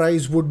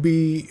enterprise would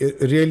be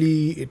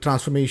really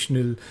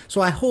transformational.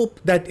 So I hope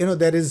that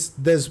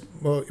there's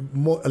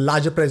a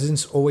larger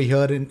presence over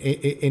here in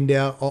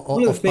India.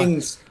 One of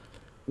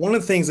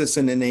the things that's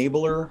an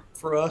enabler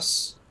for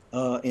us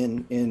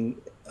in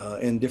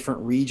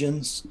different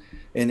regions,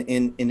 and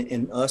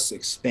in us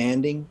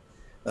expanding,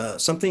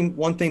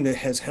 one thing that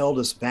has held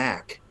us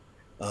back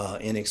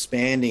in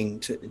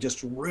expanding, to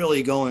just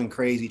really going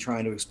crazy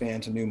trying to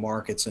expand to new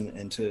markets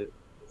and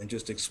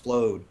just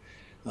explode,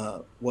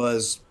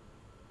 was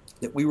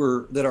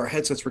that our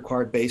headsets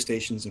required base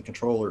stations and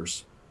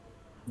controllers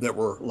that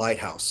were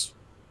Lighthouse.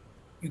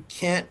 You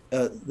can't,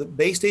 the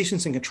base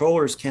stations and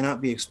controllers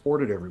cannot be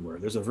exported everywhere.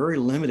 There's a very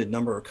limited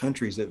number of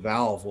countries that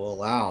Valve will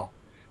allow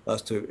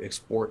us to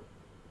export,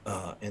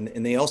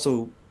 and they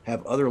also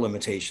have other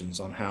limitations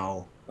on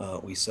how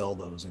we sell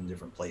those in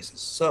different places.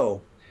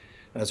 So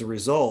as a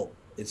result,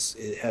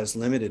 it has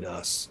limited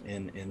us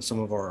in some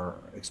of our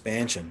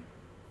expansion.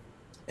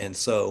 And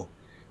so,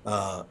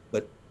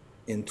 but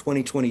in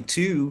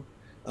 2022,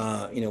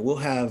 we'll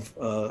have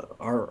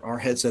our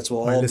headsets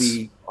will all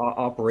be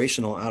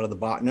operational out of the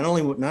box. Not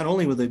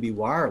only will they be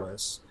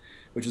wireless,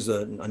 which is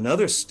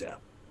another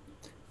step.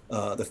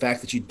 The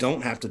fact that you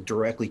don't have to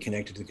directly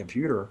connect it to the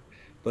computer,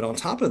 but on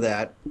top of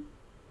that,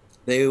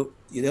 they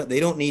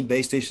don't need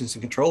base stations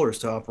and controllers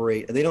to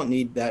operate. They don't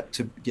need that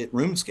to get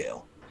room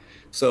scale.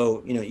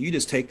 So you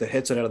just take the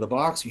headset out of the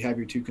box. You have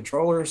your two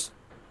controllers.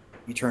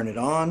 You turn it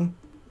on.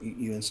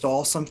 You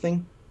install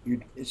something.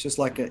 It's just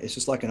like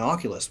an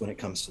Oculus when it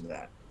comes to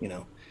that.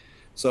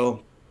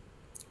 So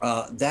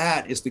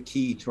that is the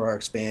key to our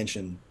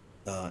expansion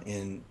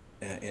in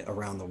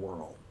around the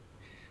world.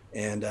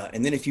 And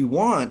then if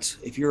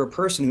you're a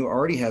person who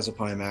already has a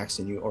Pimax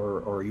and you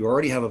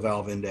already have a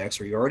Valve Index,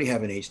 or you already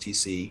have an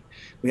HTC,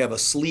 we have a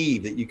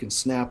sleeve that you can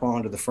snap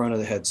onto the front of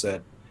the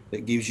headset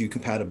that gives you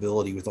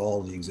compatibility with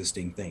all of the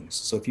existing things.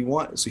 So if you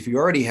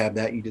already have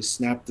that, you just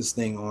snap this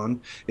thing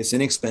on. It's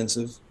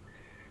inexpensive,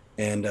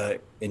 and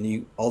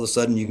you all of a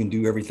sudden you can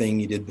do everything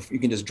you did before. You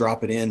can just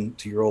drop it in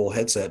to your old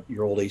headset,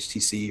 your old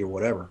HTC or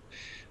whatever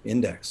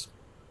Index,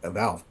 a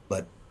Valve.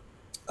 But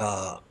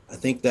I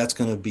think that's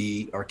going to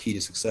be our key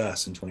to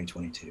success in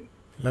 2022.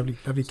 Lovely,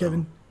 lovely, So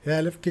Kevin.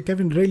 Yeah,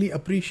 Kevin, really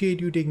appreciate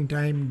you taking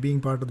time,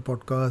 being part of the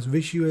podcast.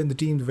 Wish you and the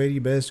team the very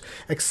best.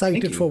 thank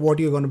Excited you. for what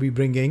you're going to be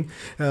bringing.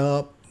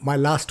 My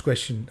last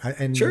question,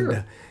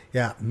 Sure.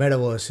 yeah,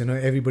 metaverse.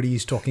 Everybody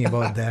is talking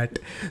about that.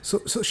 So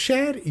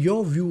share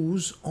your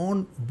views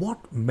on what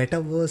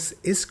metaverse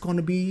is going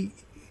to be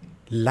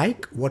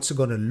like, what's it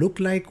going to look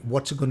like,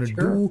 what's it going to Sure.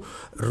 do,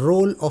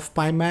 role of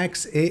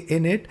Pimax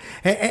in it,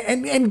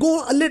 and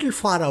go a little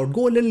far out,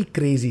 go a little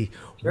crazy.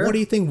 What do Sure.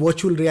 you think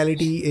virtual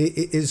reality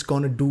is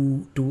going to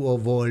do to a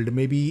world,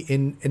 maybe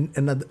in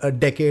a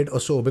decade or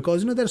so?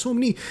 Because there are so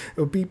many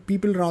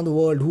people around the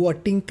world who are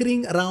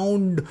tinkering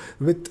around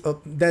with.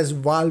 There's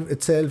Valve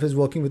itself is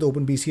working with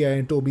OpenBCI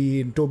and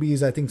Toby. And Toby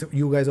is, I think,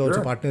 you guys are also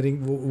Sure.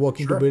 partnering,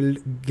 working to Sure. build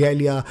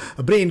Galia,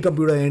 a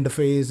brain-computer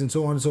interface, and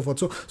so on and so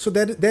forth. So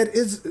there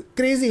is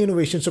crazy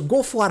innovation. So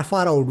go far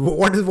out.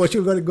 What is Yeah.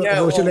 virtual Well,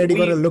 reality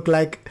going to look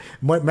like?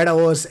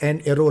 Metaverse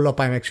and a role of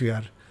Pimax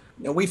VR.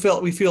 we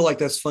feel like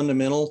that's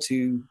fundamental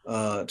to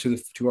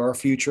our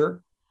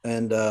future,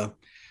 and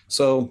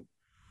so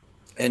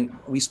and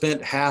we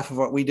spent half of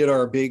what we did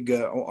our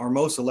our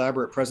most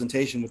elaborate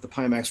presentation with the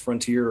Pimax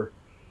Frontier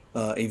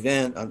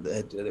event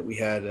that we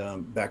had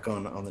back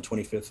on the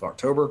 25th of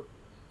October.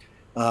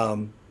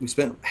 We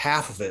spent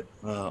half of it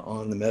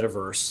on the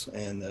metaverse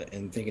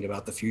and thinking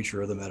about the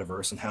future of the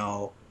metaverse and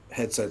how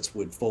headsets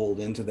would fold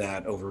into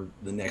that over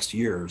the next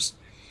years.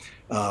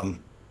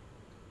 Um,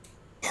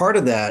 Part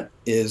of that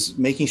is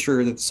making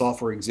sure that the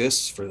software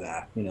exists for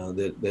that.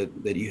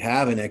 That you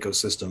have an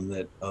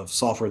ecosystem of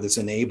software that's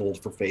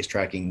enabled for face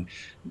tracking,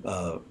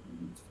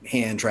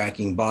 hand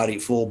tracking,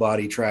 full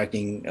body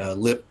tracking,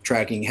 lip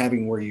tracking,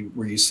 having where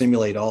you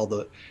simulate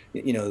all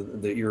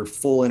your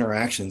full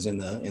interactions in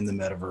the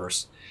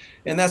metaverse.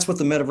 And that's what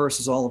the metaverse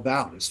is all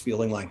about, is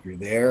feeling like you're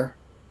there.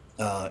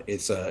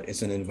 It's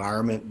an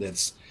environment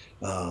that's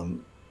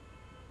going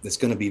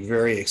to be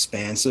very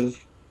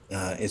expansive.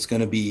 It's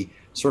going to be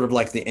sort of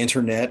like the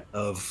internet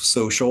of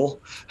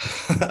social,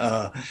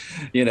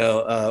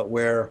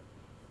 where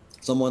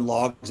someone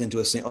logs into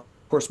Of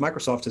course,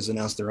 Microsoft has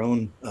announced their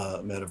own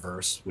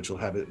metaverse, which will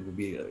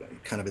be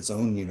kind of its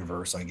own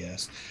universe, I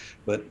guess.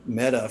 But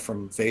Meta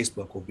from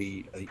Facebook will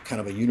be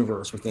kind of a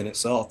universe within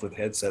itself with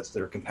headsets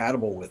that are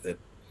compatible with it,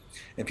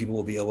 and people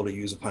will be able to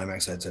use a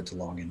Pimax headset to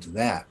log into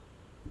that.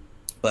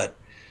 But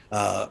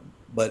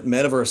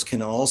metaverse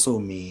can also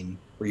mean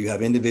where you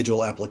have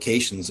individual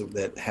applications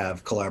that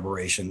have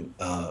collaboration,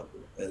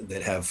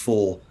 that have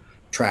full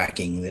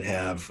tracking, that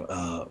have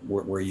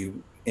where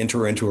you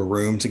enter into a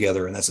room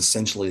together, and that's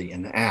essentially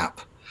an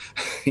app,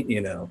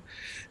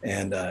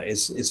 And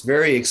it's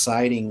very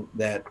exciting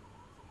that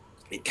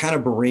it kind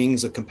of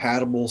brings a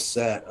compatible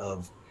set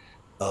of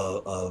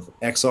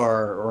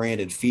XR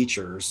oriented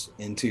features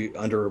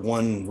under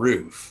one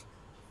roof,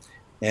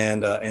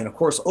 and of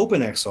course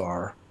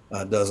OpenXR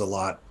does a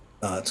lot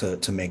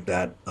to make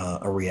that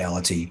a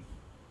reality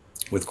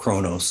with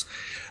Chronos,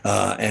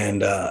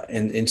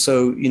 and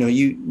so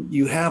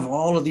you have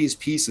all of these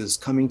pieces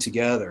coming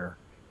together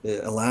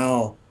that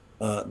allow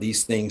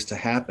these things to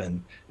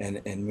happen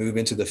and move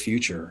into the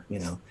future,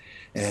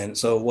 and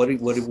so what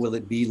will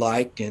it be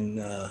like in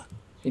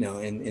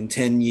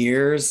 10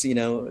 years?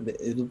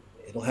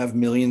 It'll have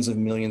millions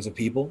of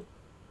people,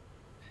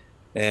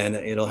 and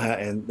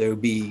there'll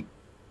be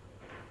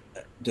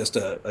just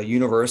a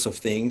universe of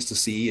things to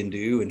see and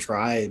do and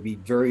try.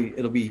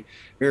 It'll be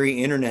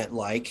very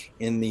internet-like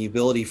in the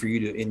ability for you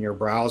to, in your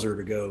browser,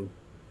 to go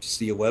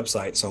see a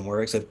website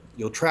somewhere, except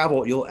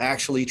you'll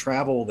actually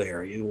travel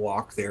there. You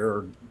walk there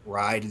or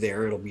ride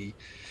there. It'll be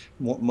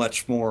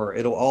much more,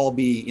 it'll all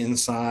be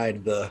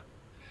inside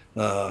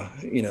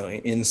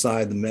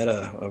inside the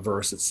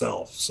metaverse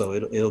itself. So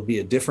it'll be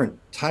a different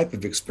type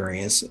of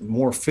experience,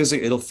 more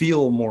physical. It'll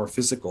feel more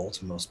physical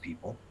to most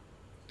people.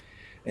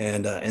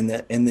 And the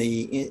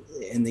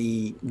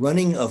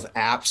running of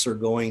apps are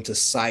going to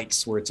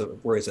sites where it's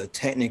a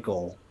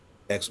technical,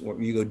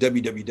 you go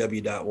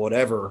www.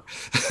 whatever,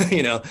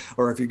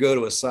 or if you go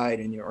to a site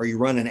or you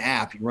run an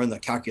app, you run the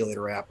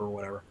calculator app or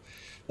whatever.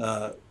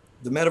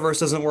 The metaverse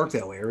doesn't work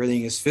that way.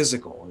 Everything is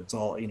physical. It's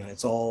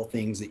all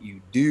things that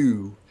you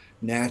do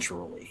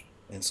naturally,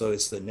 and so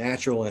it's the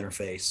natural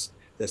interface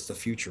that's the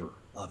future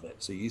of it.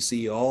 So you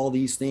see all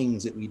these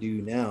things that we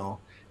do now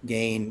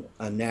gain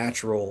a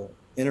natural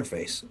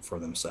interface for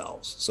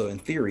themselves. So in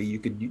theory, you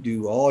could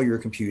do all your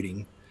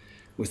computing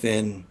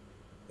within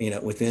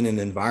an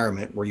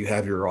environment where you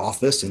have your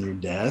office and your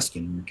desk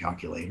and your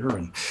calculator,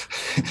 and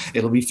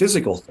it'll be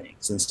physical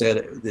things instead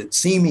of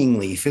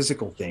seemingly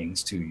physical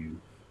things to you.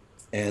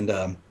 And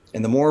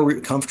the more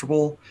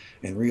comfortable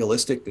and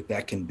realistic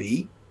that can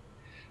be,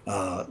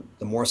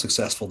 the more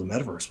successful the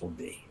metaverse will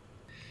be.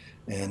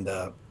 And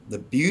the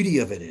beauty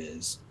of it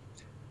is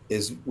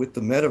with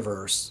the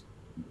metaverse,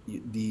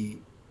 the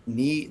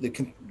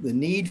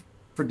need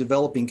for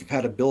developing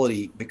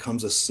compatibility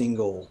becomes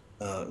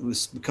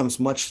becomes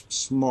much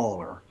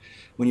smaller.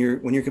 When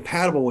you're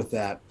compatible with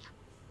that,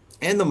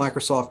 and the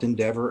Microsoft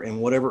Endeavor and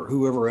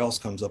whoever else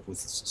comes up with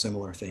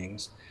similar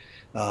things.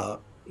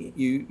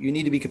 You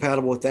need to be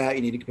compatible with that.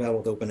 You need to be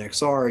compatible with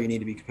OpenXR. You need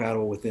to be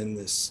compatible within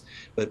this.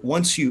 But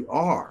once you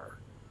are,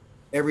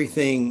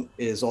 everything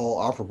is all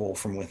operable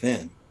from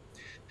within.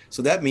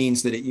 So that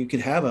means that you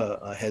could have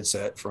a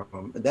headset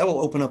that will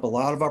open up a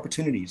lot of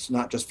opportunities,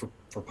 not just for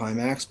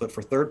Pimax, but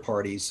for third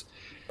parties.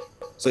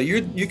 So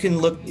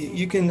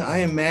I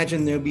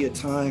imagine there'll be a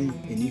time,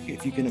 and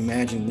if you can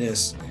imagine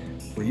this,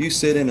 where you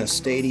sit in a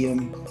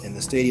stadium and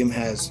the stadium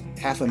has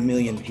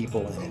 500,000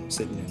 people in it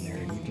sitting in there,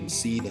 and you can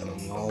see them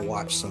and you all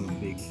watch some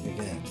big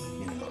event,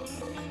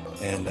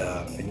 and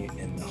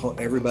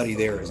everybody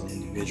there is an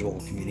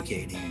individual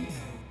communicating,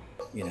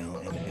 and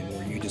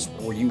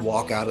where you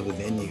walk out of the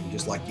venue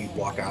just like you'd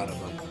walk out of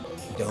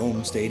a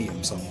dome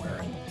stadium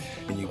somewhere,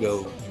 and you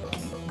go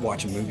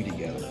watch a movie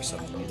together or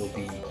something. It'll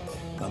be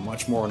a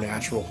much more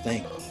natural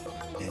thing,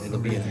 and it'll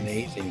be an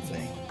amazing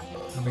thing.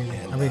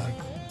 Amazing.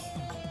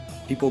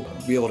 People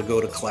will be able to go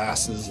to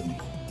classes and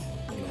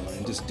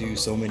just do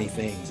so many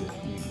things that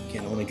you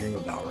can only dream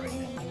about right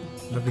now.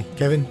 Lovely.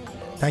 Kevin,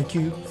 thank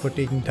you for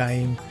taking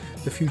time.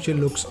 The future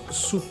looks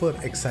super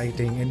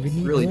exciting, and we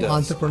need more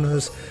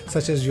entrepreneurs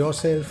such as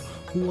yourself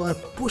who are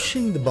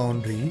pushing the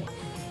boundary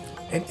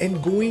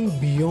and going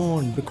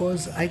beyond,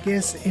 because I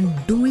guess in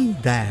doing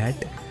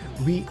that,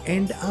 we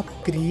end up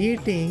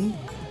creating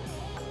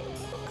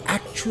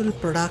actual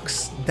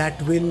products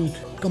that will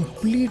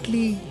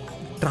completely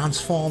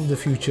transform the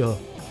future,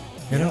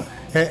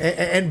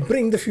 and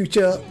bring the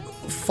future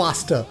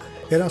faster.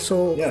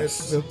 So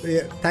yes.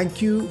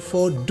 Thank you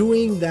for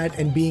doing that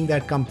and being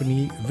that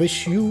company.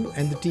 Wish you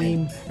and the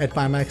team at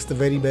Pimax the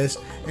very best.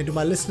 And to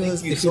my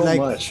listeners, thank you so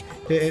much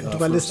to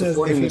my listeners,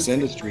 supporting this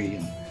industry,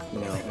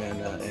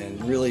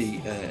 and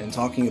really and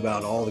talking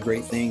about all the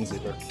great things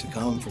that are to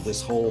come for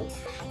this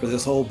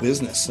whole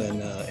business.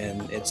 And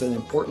it's an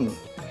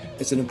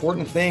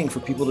important thing for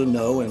people to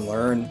know and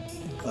learn.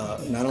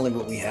 Not only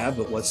what we have,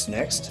 but what's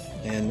next.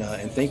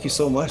 And thank you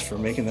so much for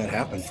making that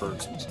happen for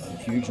a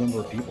huge number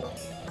of people.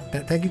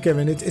 Thank you,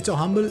 Kevin. It's a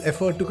humble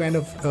effort to kind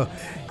of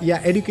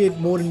educate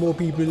more and more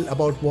people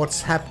about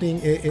what's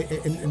happening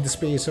in the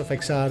space of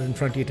XR and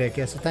frontier tech.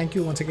 So thank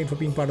you once again for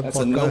being part of the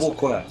podcast. That's a noble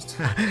quest.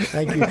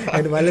 Thank you.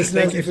 And my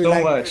listeners, thank you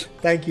so much.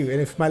 Thank you.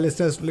 And if my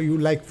listeners, if you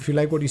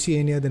like what you see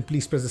in here, then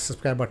please press the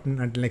subscribe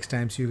button. Until next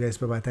time, see you guys.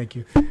 Bye-bye. Thank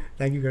you.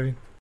 Thank you, Kevin.